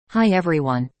Hi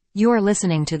everyone, you are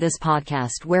listening to this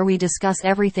podcast where we discuss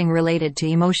everything related to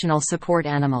emotional support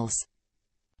animals.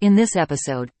 In this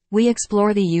episode, we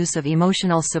explore the use of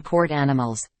emotional support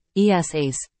animals,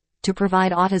 ESAs, to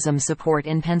provide autism support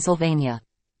in Pennsylvania.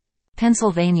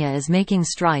 Pennsylvania is making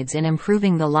strides in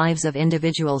improving the lives of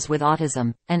individuals with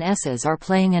autism, and ESAs are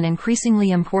playing an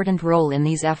increasingly important role in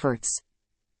these efforts.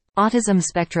 Autism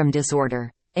spectrum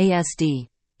disorder, ASD,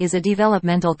 is a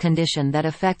developmental condition that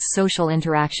affects social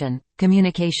interaction,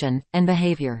 communication, and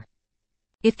behavior.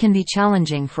 It can be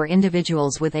challenging for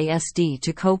individuals with ASD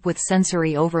to cope with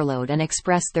sensory overload and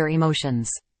express their emotions.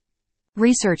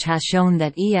 Research has shown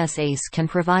that ESAs can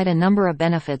provide a number of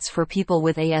benefits for people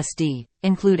with ASD,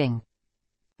 including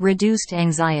reduced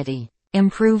anxiety,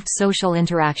 improved social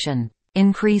interaction,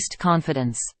 increased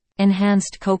confidence,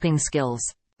 enhanced coping skills.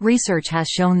 Research has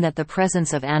shown that the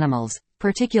presence of animals,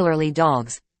 particularly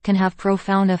dogs, can have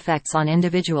profound effects on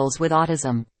individuals with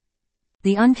autism.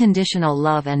 The unconditional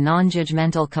love and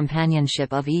non-judgmental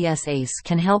companionship of ESAs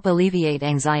can help alleviate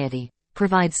anxiety,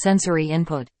 provide sensory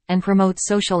input, and promote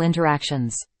social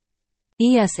interactions.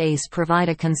 ESAs provide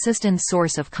a consistent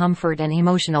source of comfort and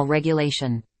emotional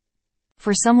regulation.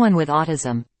 For someone with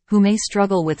autism, who may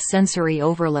struggle with sensory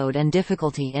overload and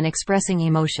difficulty in expressing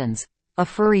emotions, a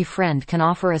furry friend can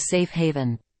offer a safe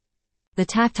haven. The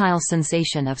tactile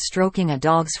sensation of stroking a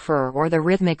dog's fur or the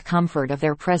rhythmic comfort of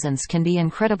their presence can be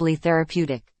incredibly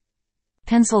therapeutic.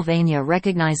 Pennsylvania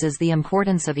recognizes the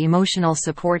importance of emotional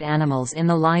support animals in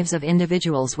the lives of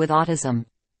individuals with autism.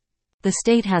 The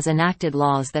state has enacted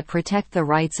laws that protect the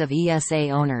rights of ESA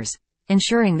owners,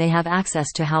 ensuring they have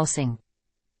access to housing.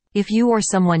 If you or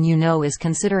someone you know is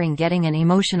considering getting an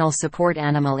emotional support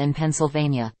animal in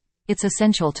Pennsylvania, it's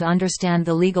essential to understand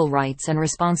the legal rights and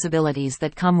responsibilities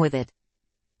that come with it.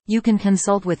 You can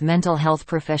consult with mental health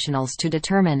professionals to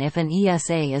determine if an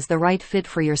ESA is the right fit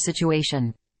for your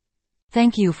situation.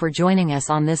 Thank you for joining us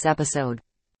on this episode.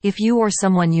 If you or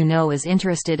someone you know is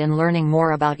interested in learning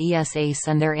more about ESAs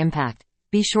and their impact,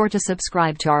 be sure to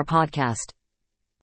subscribe to our podcast.